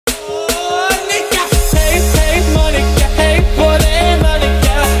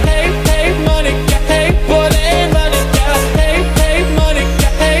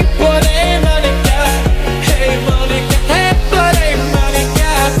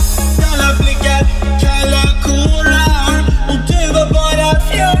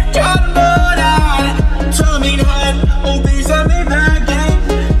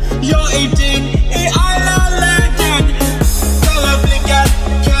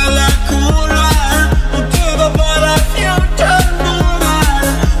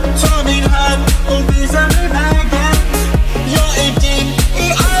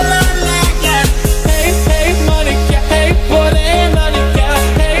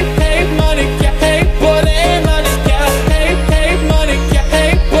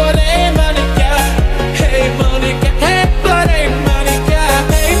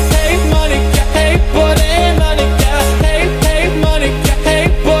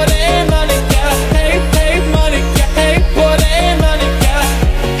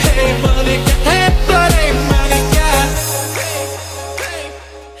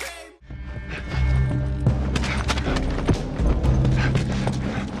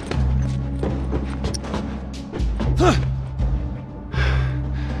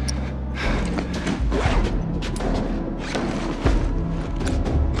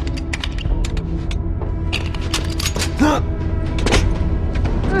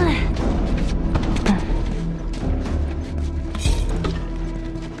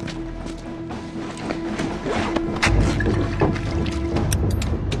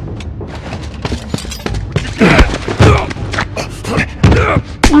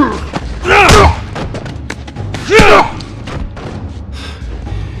I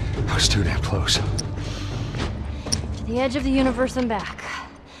was too damn close. To the edge of the universe and back.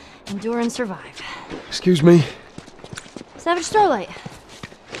 Endure and survive. Excuse me? Savage Starlight.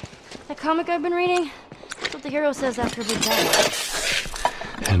 That comic I've been reading? That's what the hero says after a big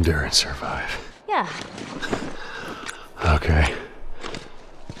battle. Endure and survive. Yeah. Okay.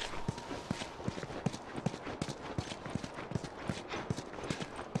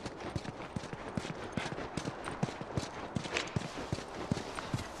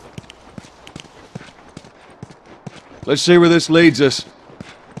 Let's see where this leads us.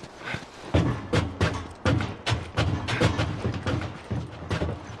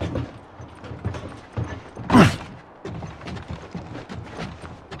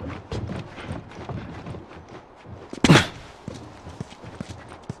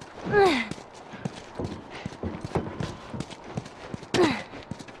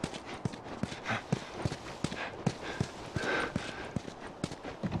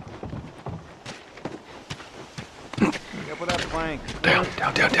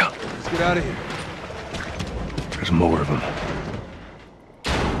 Down. Let's get out of here. There's more of them.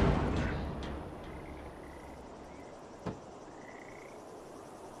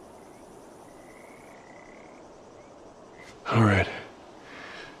 All right.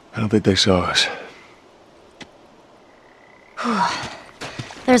 I don't think they saw us.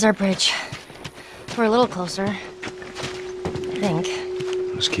 There's our bridge. We're a little closer. I think.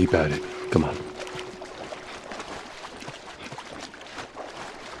 Let's keep at it. Come on.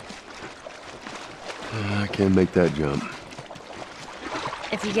 I can't make that jump.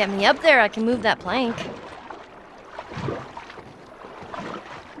 If you get me up there, I can move that plank.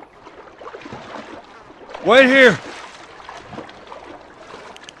 Wait here!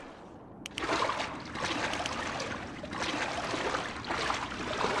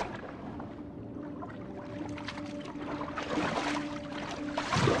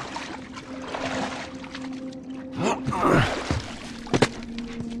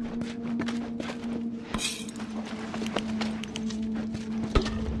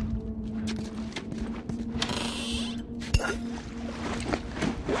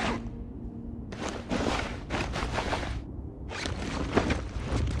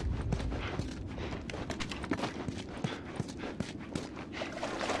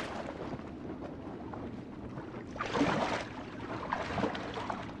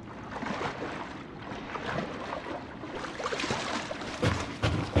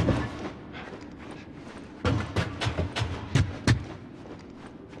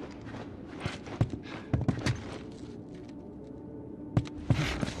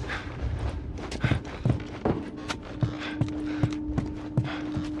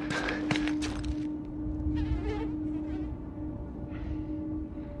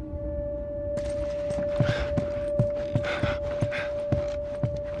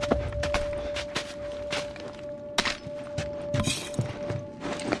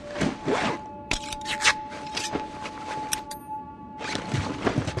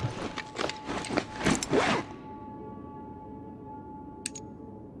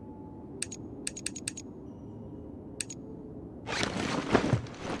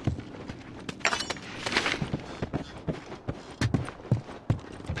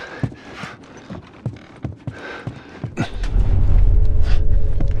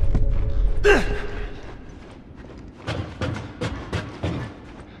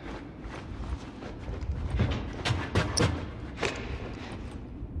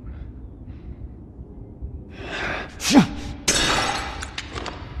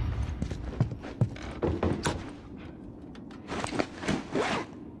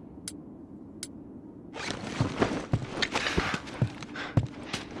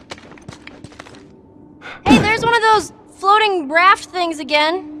 There's one of those floating raft things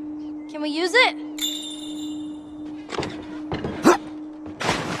again. Can we use it?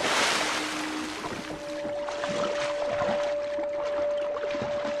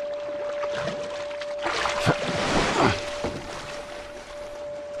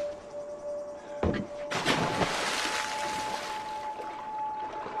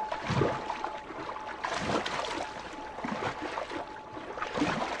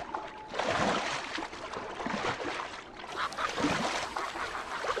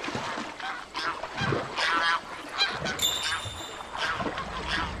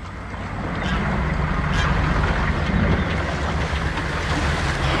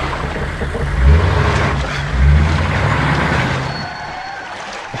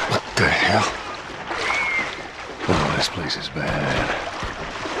 This is bad.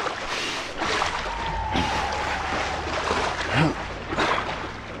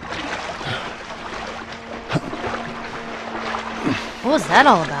 What was that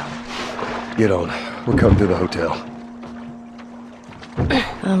all about? Get on. We're coming to the hotel.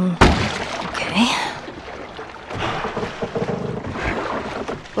 Okay.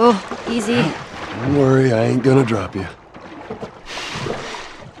 Oh, easy. Don't worry, I ain't gonna drop you.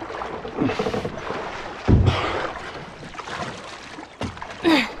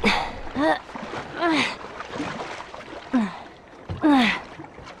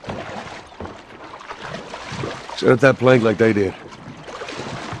 Set up that plank like they did.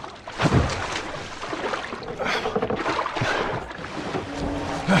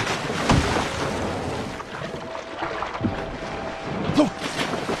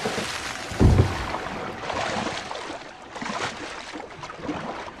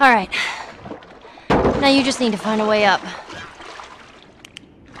 All right. Now you just need to find a way up.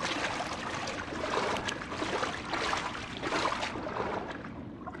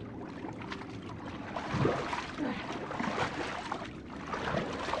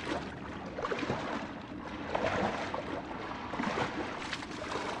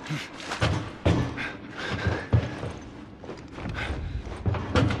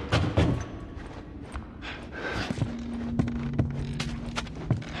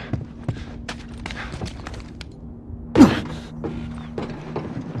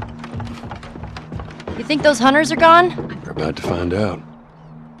 You think those hunters are gone? We're about to find out.